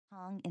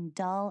hung in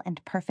dull and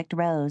perfect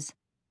rows.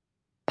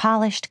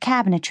 Polished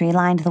cabinetry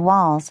lined the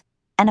walls,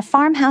 and a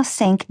farmhouse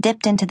sink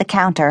dipped into the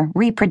counter,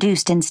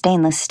 reproduced in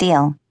stainless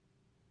steel.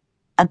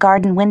 A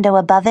garden window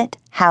above it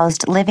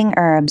housed living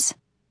herbs.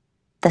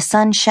 The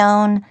sun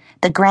shone,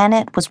 the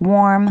granite was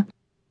warm.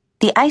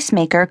 The ice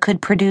maker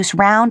could produce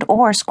round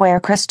or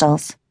square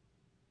crystals.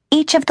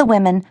 Each of the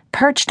women,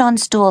 perched on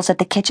stools at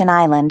the kitchen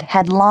island,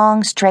 had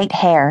long, straight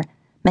hair,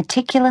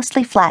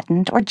 meticulously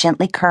flattened or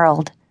gently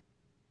curled.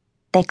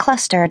 They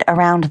clustered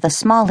around the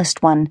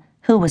smallest one,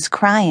 who was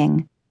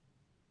crying.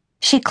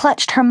 She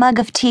clutched her mug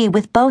of tea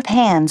with both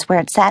hands where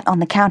it sat on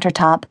the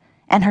countertop,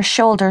 and her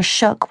shoulders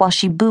shook while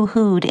she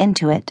boo-hooed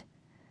into it.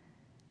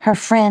 Her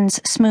friends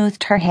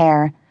smoothed her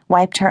hair,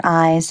 wiped her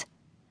eyes.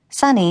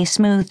 Sunny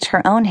smoothed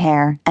her own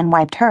hair and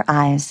wiped her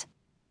eyes.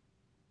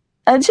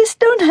 "I just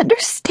don't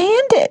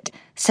understand it,"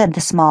 said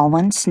the small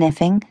one,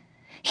 sniffing.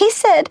 "He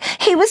said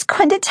he was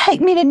going to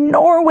take me to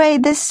Norway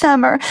this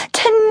summer.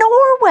 To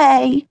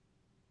Norway!"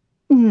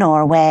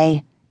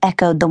 "Norway,"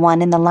 echoed the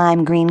one in the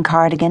lime green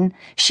cardigan.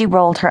 She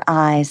rolled her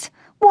eyes.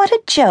 What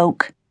a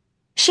joke!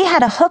 She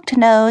had a hooked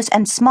nose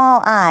and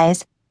small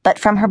eyes, but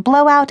from her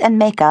blowout and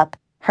makeup,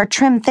 her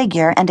trim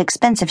figure and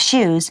expensive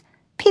shoes,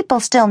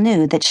 people still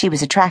knew that she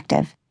was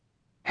attractive.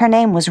 Her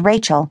name was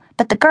Rachel,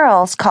 but the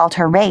girls called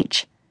her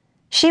Rach.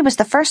 She was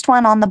the first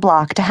one on the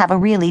block to have a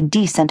really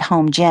decent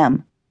home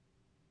gym.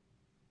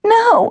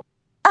 "No,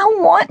 I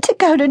want to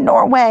go to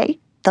Norway,"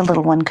 the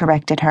little one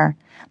corrected her.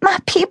 "My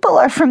people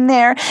are from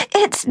there.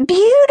 It's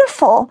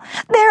beautiful.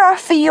 There are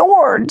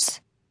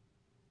fjords."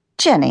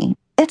 "Jenny,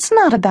 it's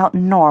not about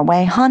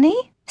Norway,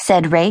 honey,"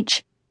 said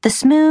Rach, the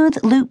smooth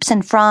loops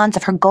and fronds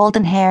of her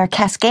golden hair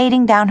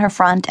cascading down her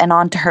front and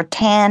onto her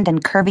tanned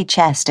and curvy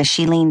chest as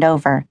she leaned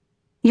over.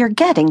 "You're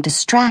getting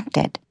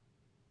distracted."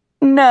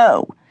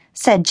 "No,"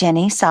 said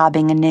Jenny,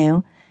 sobbing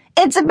anew.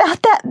 "It's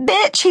about that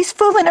bitch he's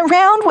fooling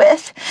around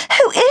with.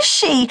 Who is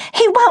she?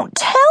 He won't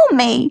tell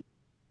me."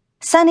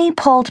 Sunny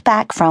pulled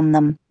back from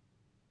them.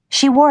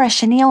 She wore a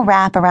chenille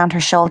wrap around her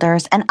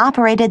shoulders and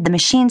operated the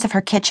machines of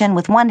her kitchen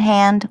with one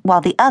hand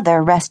while the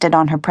other rested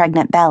on her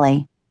pregnant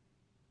belly.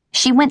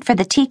 She went for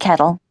the tea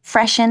kettle,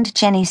 freshened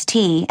Jenny's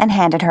tea, and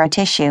handed her a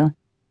tissue.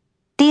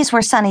 These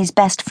were Sunny's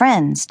best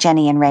friends,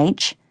 Jenny and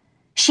Rach.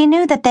 She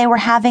knew that they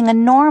were having a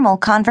normal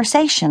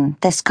conversation,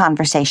 this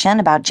conversation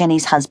about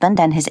Jenny's husband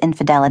and his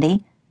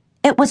infidelity.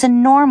 It was a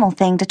normal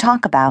thing to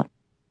talk about.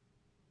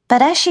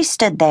 But as she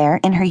stood there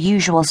in her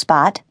usual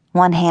spot,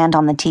 one hand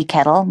on the tea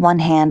kettle, one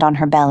hand on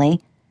her belly,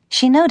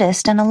 she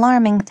noticed an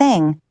alarming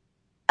thing.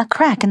 A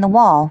crack in the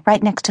wall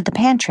right next to the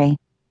pantry.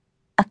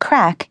 A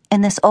crack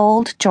in this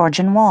old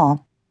Georgian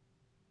wall.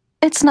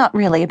 "It's not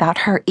really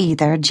about her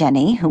either,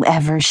 Jenny,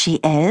 whoever she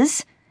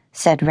is,"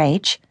 said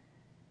Rach.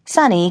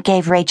 Sunny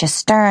gave Rach a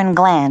stern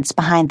glance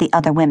behind the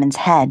other women's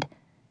head.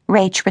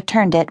 Rach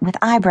returned it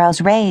with eyebrows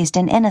raised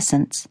in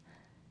innocence.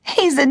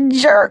 "He's a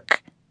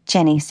jerk,"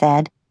 Jenny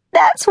said.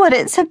 "That's what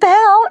it's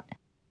about."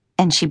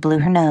 And she blew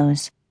her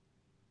nose.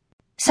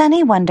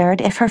 Sunny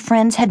wondered if her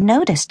friends had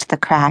noticed the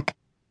crack.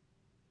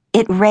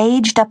 It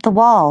raged up the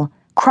wall,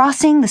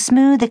 crossing the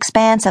smooth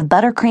expanse of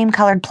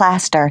buttercream-colored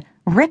plaster,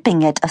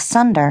 ripping it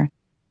asunder.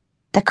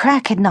 The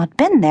crack had not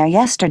been there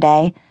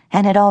yesterday,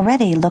 and it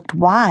already looked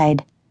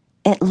wide.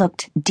 It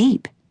looked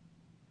deep.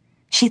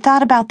 She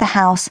thought about the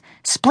house,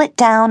 split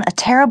down a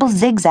terrible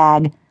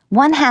zigzag,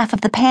 one half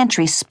of the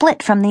pantry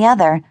split from the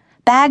other,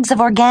 bags of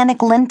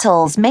organic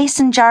lentils,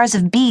 mason jars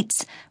of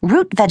beets,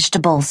 root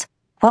vegetables.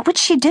 What would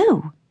she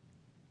do?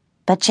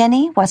 But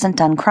Jenny wasn't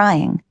done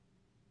crying.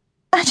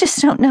 "I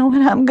just don't know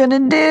what I'm gonna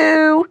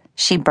do,"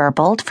 she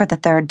burbled for the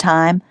third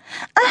time.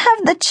 "I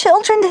have the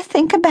children to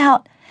think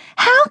about.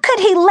 How could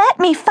he let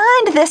me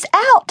find this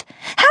out?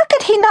 How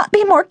could he not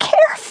be more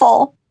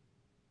careful?"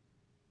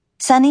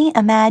 Sunny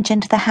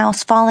imagined the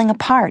house falling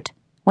apart,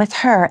 with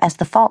her as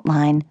the fault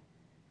line.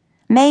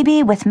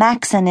 Maybe with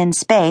Maxon in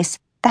space,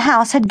 the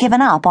house had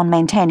given up on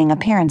maintaining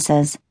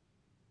appearances.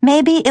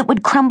 Maybe it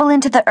would crumble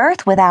into the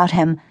earth without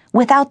him,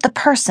 without the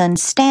person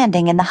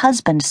standing in the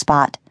husband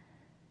spot.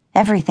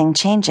 Everything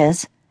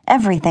changes.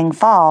 Everything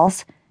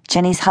falls.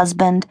 Jenny's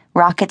husband,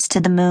 rockets to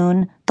the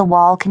moon, the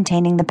wall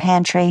containing the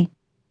pantry.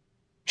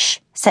 "Shh,"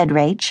 said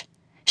Rach.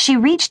 She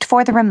reached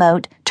for the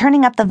remote,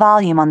 turning up the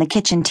volume on the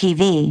kitchen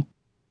TV.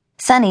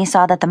 Sunny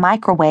saw that the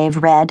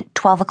microwave read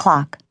 12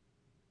 o'clock.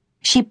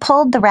 She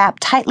pulled the wrap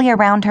tightly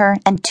around her,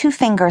 and 2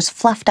 fingers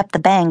fluffed up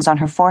the bangs on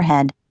her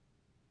forehead.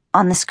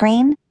 On the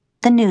screen,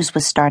 the news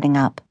was starting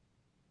up.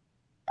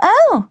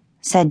 "Oh,"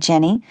 said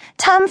Jenny,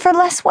 "time for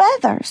Les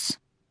Weathers."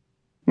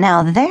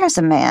 "Now there's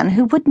a man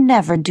who would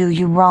never do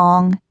you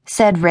wrong,"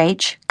 said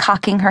Rach,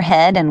 cocking her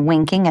head and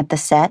winking at the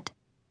set.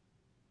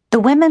 The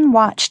women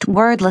watched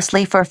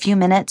wordlessly for a few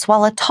minutes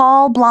while a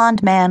tall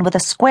blonde man with a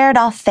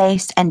squared-off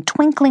face and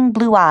twinkling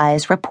blue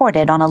eyes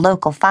reported on a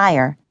local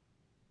fire.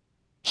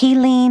 He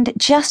leaned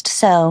just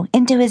so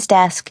into his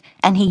desk,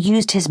 and he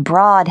used his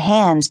broad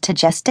hands to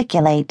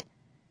gesticulate.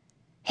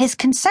 His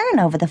concern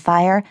over the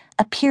fire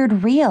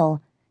appeared real,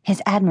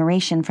 his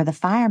admiration for the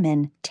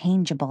firemen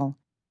tangible.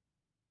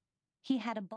 He had a